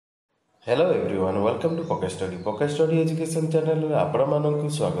Hello everyone welcome to pocket study education channel रे आपण मानक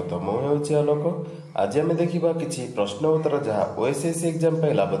स्वागत। मु हेउची आलोक। आज आम देखा किसी प्रश्न उत्तर जहाँ ओएसएससी एग्जाम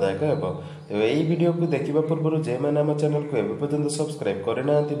लाभदायक हेबो। तेबे एई वीडियो को देखिबा पूर्व जे माने हम चैनल को एबे पर्यंत सब्सक्राइब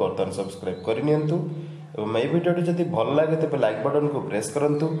करना बर्तमान सब्सक्राइब करनियंतु एवं एई वीडियो जदि भल लागे तेबे लाइक बटन को प्रेस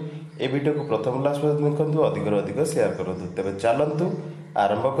करंतु। ए वीडियो को प्रथम लास्ट पर्यंत देखंतु, अधिक अधिक शेयर करंतु। तेबे चलंतु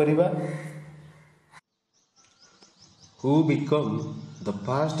आरंभ करिबा। Who become the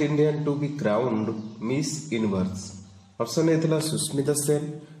first Indian to be crowned Miss Universe? Option A थला सुष्मिता सेन,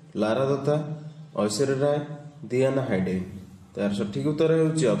 लारा दत्ता, ऐश्वर्या राय, दियाना हाइडेन। तार सठिक उत्तर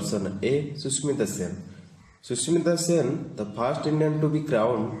हेउची option A Sushmita Sen. Sushmita Sen the first Indian to be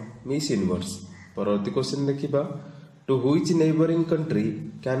crowned miss universe. परवर्ती क्वेश्चन देखिबा। To which neighbouring country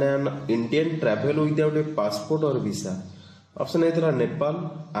can an Indian travel without A passport और visa? Option A थला Nepal,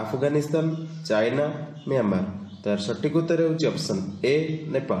 Afghanistan, China, Myanmar. तार सठिक उत्तर हेउची option A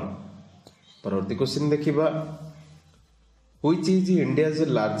Nepal. परवर्ती question देखिबा। Which is India's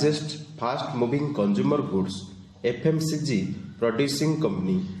largest fast moving consumer goods FMCG producing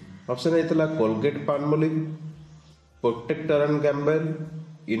company? Option A थला Colgate Palmolive, protector and Gamble,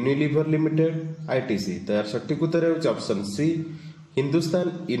 Unilever limited, ITC. तार सठिक उत्तर हेउची option C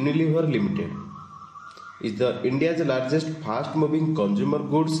Hindustan Unilever limited is the India's largest fast moving consumer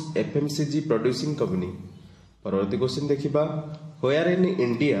goods FMCG producing company. परवर्ती question देखिबा। Where in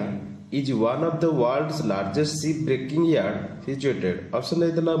India is one of the world's largest ship breaking yard situated? Option A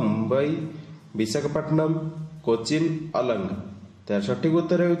थला मुंबई, विशाखापट्टनम, कोचिन, अलंग। तार सठिक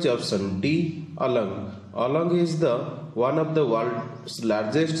उत्तर हेउची option D Alang. Alang is the one of the world's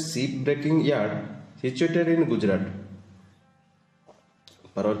largest ship breaking yard situated in Gujarat.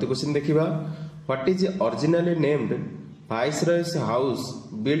 परवर्ती question देखिबा। What is originally named viceroys house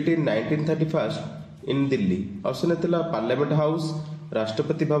built in 1931 in Delhi? Option A थला parliament house,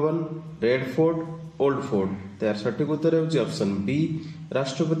 Rashtrapati Bhavan, red fort, old fort. तार सठिक उत्तर हेउची option B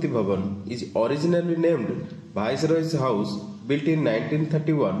Rashtrapati Bhavan is originally named viceroys house built in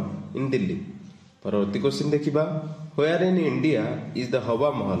 1931 इन दिल्ली। परवर्ती question देखिबा। Where in India is the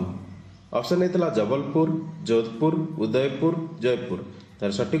हवा महल? Option A थला जबलपुर, जोधपुर, उदयपुर, जयपुर।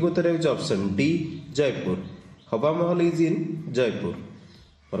 तार सठिक उत्तर हेउची option D Jaipur. हवा महल इज इन जयपुर।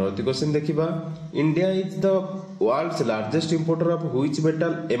 परवर्ती क्वेश्चन देखिबा। India is the world's largest importer of which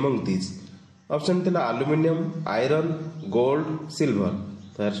metal among these? Option थला एल्युमिनियम, आयरन, गोल्ड, सिल्वर।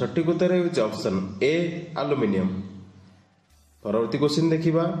 तार सठिक उत्तर हेउची ऑप्शन ए एल्युमिनियम। परवर्ती क्वेश्चन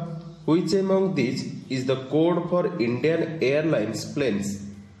देखिबा। Which among these is the code for Indian airlines planes?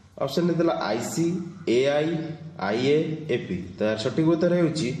 Option थला IC, AI, आईए, AP. तार सठिक उत्तर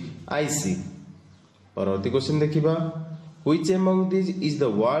हेउची IC. परवर्ती क्वेश्चन देखिबा। Which among these is the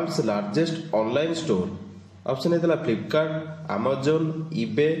world's largest online store? Option A थला Flipkart, Amazon,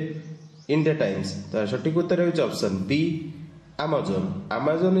 eBay, India times. तार सठिक उत्तर हेउची option B Amazon.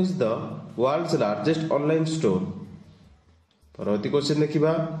 Amazon is the world's largest online store. परवर्ती क्वेश्चन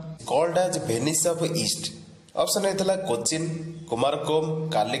देखिबा। Called as Venice of east? Option A थला कोचिन, कुमारकोम,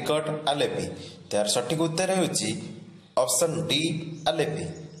 कालिकट, आलेपी। तार सठिक उत्तर हेउची option D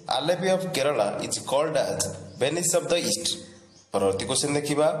Alleppey. Alleppey of Kerala is called as Venice of the east. परवर्ती question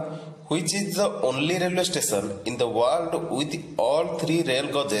देखिबा। Which is the only railway station in the world with all 3 rail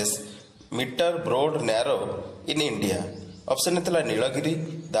गॉजेस metre broad narrow in India? Option A थला Nilgiri,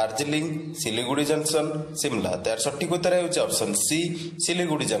 Darjeeling, Siliguri junction, Shimla. तार सठिक उत्तर हेउची option C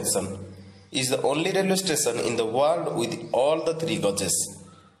Siliguri junction is the only railway station in the world with all the 3 गॉजेस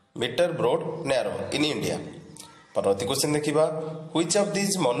metre broad narrow in India. परवर्ती question देखिबा। Which of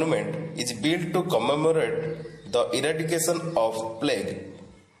this monument is built to commemorate the eradication of plague?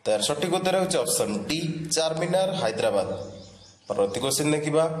 तार सठिक उत्तर हेउची option D Charminar, Hyderabad. परवर्ती question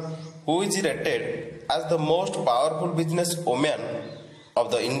देखिबा। Who is rated as the most powerful business woman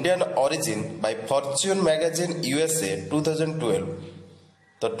of the Indian origin bye Fortune magazine USA 2012?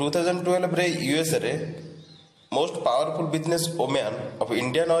 तो 2012 रे USA रे most powerful business woman of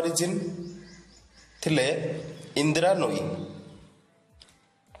Indian origin थिले इंदिरा नोई।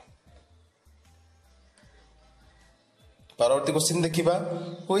 परवर्ती क्वेश्चन देखिबा।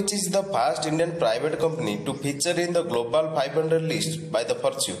 Which is the first Indian private company to feature in the global 500 list by the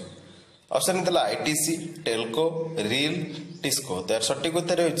Fortune? Option थला ITC, Telco, reel, TISCO. तार सठिक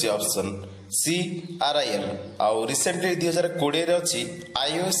उत्तर हेउची ऑप्शन सी आरआईएल। आउ recently 2020 रे अछि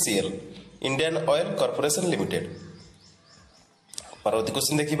IOCL Indian oil corporation limited. परवर्ती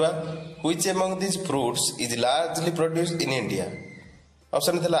क्वेश्चन देखिबा। Which among this fruits is largely produced in India?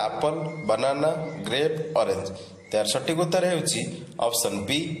 Option थला Apple, बनाना, grep, orange. तार सठिक उत्तर हेउची ऑप्शन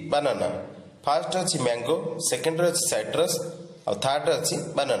बी बनाना। फर्स्ट अछि मैंगो, सेकंड रे अछि साइट्रस और थर्ड रे अछि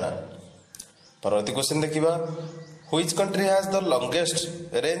बनाना। परवर्ती क्वेश्चन देखिबा which country has the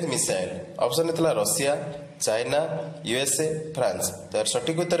longest range missile option हेतला Russia China USA France तर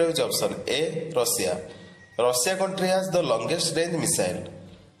सटीक उत्तर हो option A Russia Russia country has the longest range missile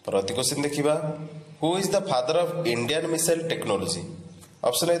परवर्ती क्वेश्चन देखिबा who is the father of Indian missile technology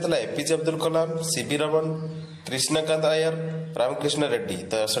option हेतला APJ Abdul Kalam CB Raman Krishnakant Iyer Ramakrishna Reddy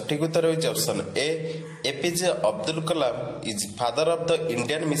तो सटीक उत्तर हो option A APJ Abdul Kalam is father of the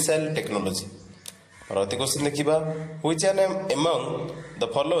Indian missile technology परवर्ती question देखिबा which N among the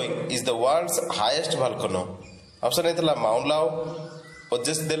following is the world's highest volcano option हेतला mount लाओ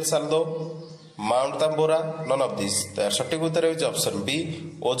ओजेस देल साल्दो mount ताम्बोरा none of this तो सटीक उत्तर हो ऑप्शन बी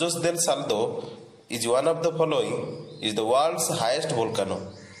ओजोस देल साल्दो is one of the following is the world's highest volcano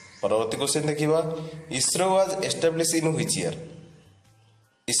परवर्ती question देखिबा ISRO was established in which year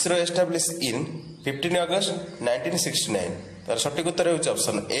ISRO established in 15 अगस्त 1969 तर सटीक उत्तर हो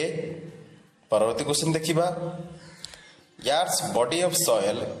ऑप्शन ए परवर्ती क्वेश्चन देखिबा years body of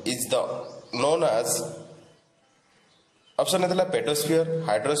soil is the known as option हेतला पेडोस्फियर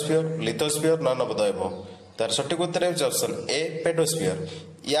hydrosphere lithosphere none of the above तर सटीक उत्तर हो option A पेडोस्फियर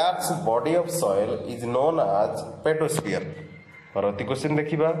years body of soil is known as पेडोस्फियर परवर्ती question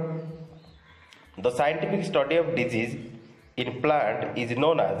देखिबा the scientific study of disease in plant is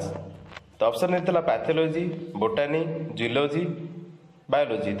known as तो option हेतला pathology बोटानी zoology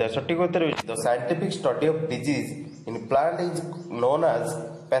biology the सटीक उत्तर is the scientific study of disease in plant is known as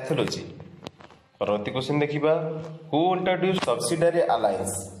pathology परवर्ती question देखिबा who introduced subsidiary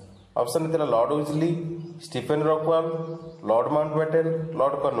alliance option हेतला Lord विजली Stephen Rockwell Lord Mountbatten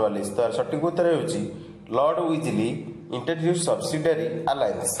Lord Cornwallis तो सटीक उत्तर होची Lord विजली introduce subsidiary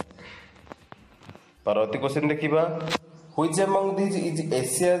alliance परवर्ती question देखिबा which among these is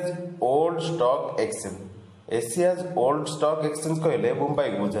Asia's old stock exchange Asia's old stock exchange कहले मुंबई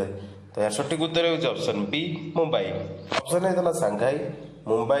को बुझाए तो यार सटीक उत्तर हो option B Mumbai option हेतला Shanghai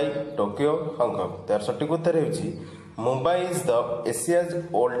Mumbai Tokyo Hong Kong तो यार सटीक उत्तर हो Mumbai is the Asia's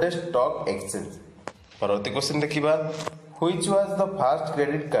oldest stock exchange परवर्ती क्वेश्चन देखिबा which was the first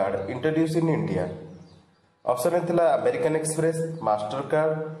credit card introduce in India option हेतला American express master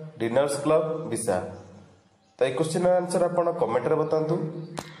card dinners club visa तो ये क्वेश्चन आंसर आपण comment रे बतांतु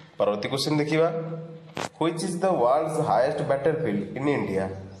परवर्ती क्वेश्चन देखिबा Which is the world's highest battlefield in India?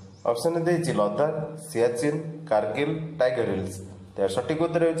 Option they Ladakh Siachen Kargil tiger hills तो सटीक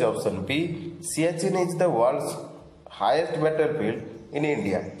उत्तर हो option B Siachen is the world's highest battlefield in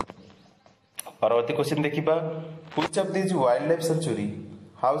India परवर्ती क्वेश्चन देखिबा which of this wild life sanctuary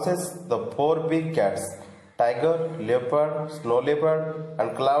houses the 4 big cats tiger leopard snow leopard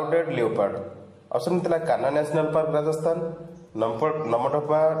and clouded leopard option हेतला Kanha national park Rajasthan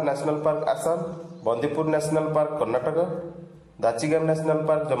नमटपा national park Assam Bandipur national park Karnataka दाचिगाम national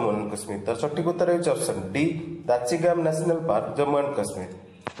park Jammu and Kashmir तो सटीक उत्तर हो option D दाचिगाम national park Jammu and Kashmir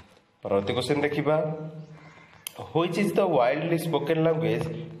परवर्ती question देखिबा which is the widely spoken language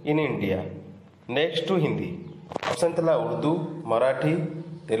in India next to Hindi option तला उर्दू मराठी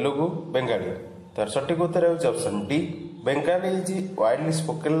तेलुगु बंगाली तो सटीक उत्तर हो option D Bengali is widely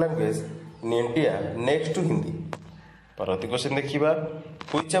spoken language in India next to Hindi परवर्ती क्वेश्चन देखिबा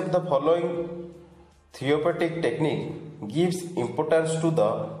which of the following थियोपेटिक technique gives importance to the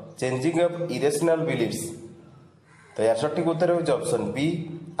changing of irrational beliefs तो यार सटीक उत्तर हो ऑप्शन बी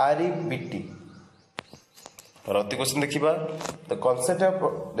आरईबीटी परवर्ती क्वेश्चन देखिबा the concept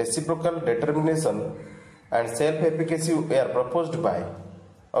of reciprocal determination and self efficacy are proposed by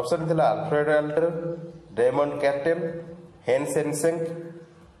option थिला Alfred alter Raymond cattail हेन सेनसेंग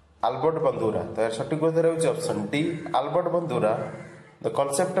Albert बंदूरा तो यार सटीक उत्तर हो option D Albert बंदूरा The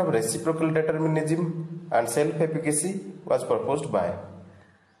concept of reciprocal determinism and self-efficacy was proposed by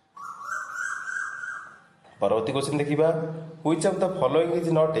परवर्ती question देखिबा which of the following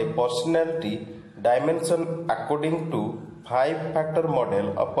is not a personality dimension according to 5-factor model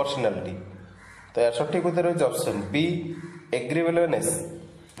of personality तो यार सटीक उत्तर हो ऑप्शन बी agreeableness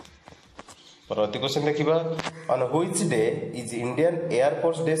परवर्ती question देखिबा on which day is Indian Air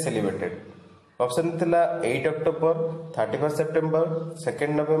Force Day celebrated option थिला 8 October 31 September 2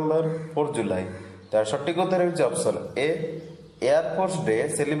 नवेम्बर 4 जुलाई तो सटीक उत्तर हो option A air force day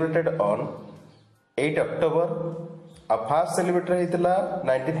celebrated on 8 October uh first celebrate होता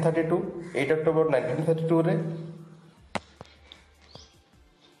 1932 8 अक्टोबर 1932 रे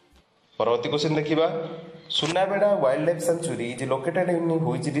परवर्ती क्वेश्चन देखिबा Sunabeda wild life sanctuary is located in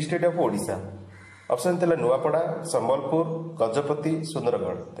which district of Odisha option थिला नुआपड़ा संबलपुर गजपति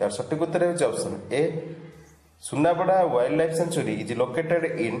सुंदरगढ़ यार सटीक उत्तर हो option A सुनापड़ा wild life sanctuary is located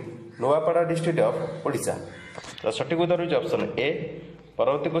in Nuapada district of Odisha तो सटीक उत्तर हो ऑप्शन ए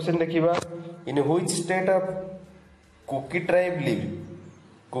परवर्ती क्वेश्चन देखिबा in which state of Kuki tribe live?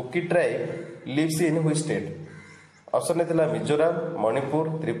 Kuki tribe lives in which state? Option है मिजोराम, मणिपुर,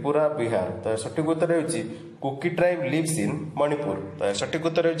 त्रिपुरा, बिहार। तो सठिक उत्तर होची cookie tribe lives in Manipur. तो सठिक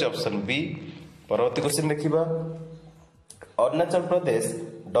उत्तर होची ऑप्शन बी। परवर्ती क्वेश्चन देखिबा Arunachal Pradesh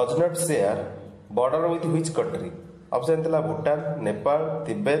does not share border with which country? Option है भूटान, नेपाल,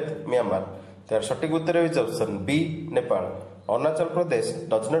 तिब्बत, म्यांमार। तो सठिक उत्तर होची option B Nepal. Arunachal Pradesh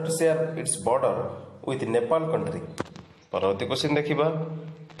does not share its border with Nepal country. परवर्ती क्वेश्चन देखिबा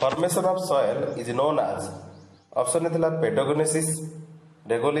formation of soil is known as. Option है पेडोगोनेसिस,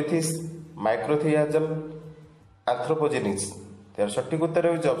 रेगोलिथिस, माइक्रोथियाजल, एंथ्रोपोजेनिक्स। त्यार सठिक उत्तर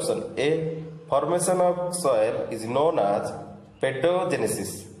होची option a formation of soil is known as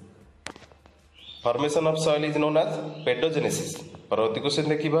paedogenesis. Formation of soil is known as paedogenesis. परवर्ती question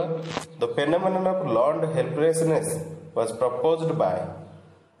देखिबा the phenomenon of land helplessness was proposed by.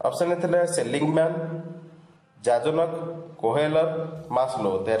 Option है सेलिंगमैन, जाजनक, कोहेलर,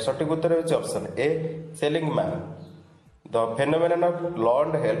 Maslow. त्यार सठिक उत्तर होची option A सेलिंगमैन। The phenomenon of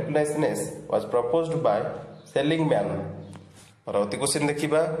land helplessness was proposed by सेलिंगमैन। परवर्ती question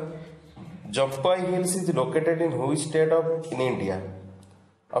देखिबा जम्पाई hills is located in which state of in India?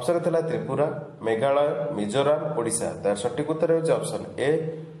 Option है त्रिपुरा, मेघालय, मिजोराम, ओडिशा। त्यार सठिक उत्तर होची option A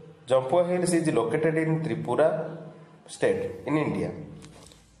जम्पाई hills is located in Tripura state in India.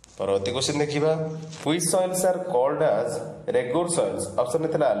 परवर्ती क्वेश्चन देखिबा which soils are called as regular soils? Option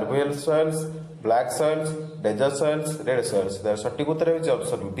है alluvial soils, black soils, desert soils, red soils. त्यार सठिक उत्तर होची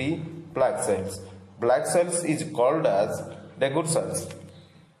option B black soils. Black soils is called as regular soils.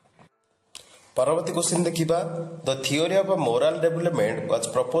 परवर्ती question देखिबा the theory of moral development was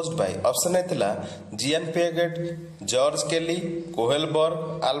proposed by. Option है GN Piaget, George केली,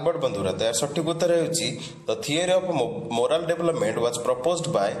 कोहेलबर्ग, Albert बंधुरा। त्यार सठिक उत्तर होची the theory of moral development was proposed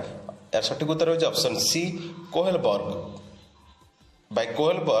by. यार सठिक उत्तर होची option C कोहेलबर्ग। Bye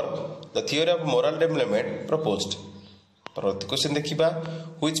कोहेलबर्ग the theory of moral development proposed. परवर्ती क्वेश्चन देखिबा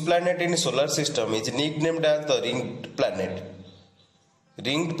which planet in solar system is nicknamed as the ringed planet?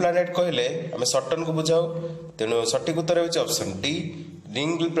 Ringed planet कहले आम Saturn को बुझाऊ, तेणु सठिक उत्तर होची option D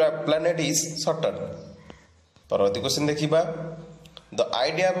ringed planet is Saturn. परवर्ती क्वेश्चन देखिबा the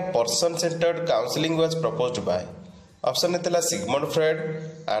idea of person centred counselling was proposed by. Option है Sigmund Freud,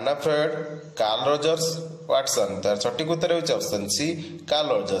 एना Freud, Karl Rogers, Watson. तार सठिक उत्तर होची option C Karl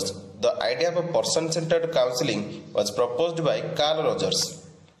Rogers. The idea of person centred counselling was proposed by Karl Rogers.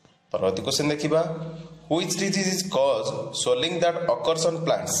 परवर्ती question देखिबा Which disease is caused swelling that occurs on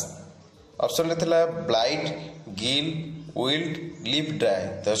plants? Option है blight, Gill, wilt, leaf dry.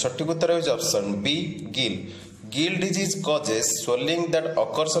 तो सठिक उत्तर होची option B Gill. Gill disease causes swelling that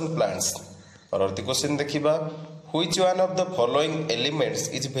occurs on plants। परवर्ती question देखिबा which one of the following elements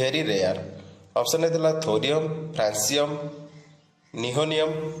is very rare? Option है thorium, francium,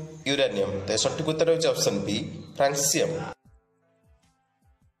 निहोनियम, uranium. तो सठिक उत्तर होची option B francium.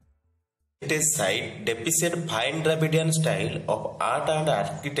 Site डेपिसेट fine Dravidian style of art and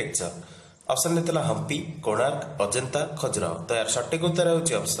architecture. Option है हम्पी, कोणार्क, अजंता, खजुराहो। तो यार सठिक उत्तर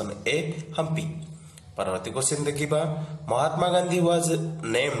होची ऑप्शन ए हम्पी। परवर्ती क्वेश्चन देखिबा Mahatma Gandhi was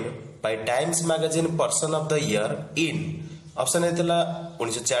named by times magazine person of the year in. Option है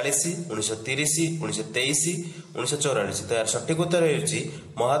 1940, 1930, 1923, 1944। तो यार सठिक उत्तर होची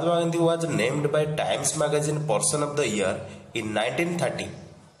Mahatma Gandhi was named by times magazine person of the year in 1930।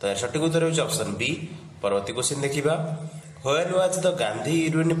 तो यार सठिक उत्तर होची ऑप्शन बी। परवर्ती क्वेश्चन देखिबा when was the Gandhi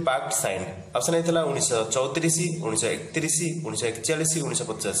union pact signed? Option है 1934, 1931, 1941,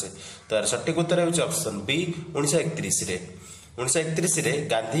 1950। तो यार सठिक उत्तर होची ऑप्शन बी 1931 रे। 1931 रे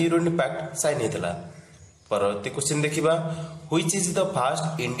गांधी यूनियन पैक्ट साइन हेतला। परवर्ती क्वेश्चन देखिबा which is the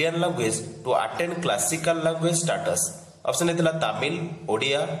first Indian language to attain classical language status? Option है तमिल,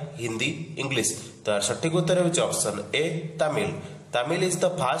 ओडिया, हिंदी, इंग्लिश। तो यार सठिक उत्तर होची option A Tamil. Tamil is the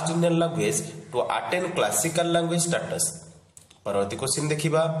first Indian language to attain classical language status। परवर्ती क्वेश्चन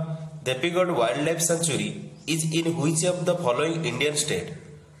देखिबा Devigarh wild life sanctuary is in which of the following Indian state?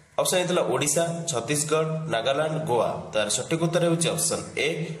 Option है ओडिशा, छत्तीसगढ़, नागालैंड, गोवा। तार सठिक उत्तर होची ऑप्शन ए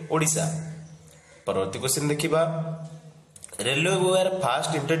ओडिशा। परवर्ती क्वेश्चन देखिबा railway were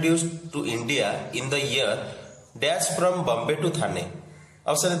first introduced to India in the year dash from Bombay to Thane.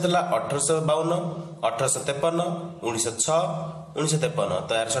 Option है 1852, 1853, 1906, 1953।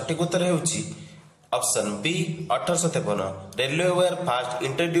 तो यार सठिक उत्तर होची option B 1853। Railway were first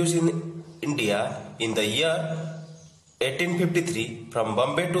introduced in India in the year 1853 from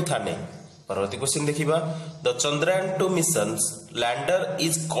Bombay to थाने। परवर्ती क्वेश्चन देखिबा the Chandrayaan 2 missions lander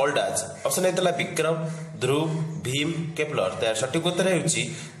is called as option हेतला Vikram Dhruv Bhim Kepler तार सटीक उत्तर हेउची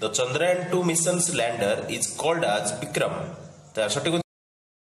the Chandrayaan 2 missions lander is called as Vikram तार सटीक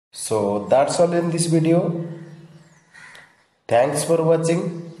So that's all in this video. Thanks for watching.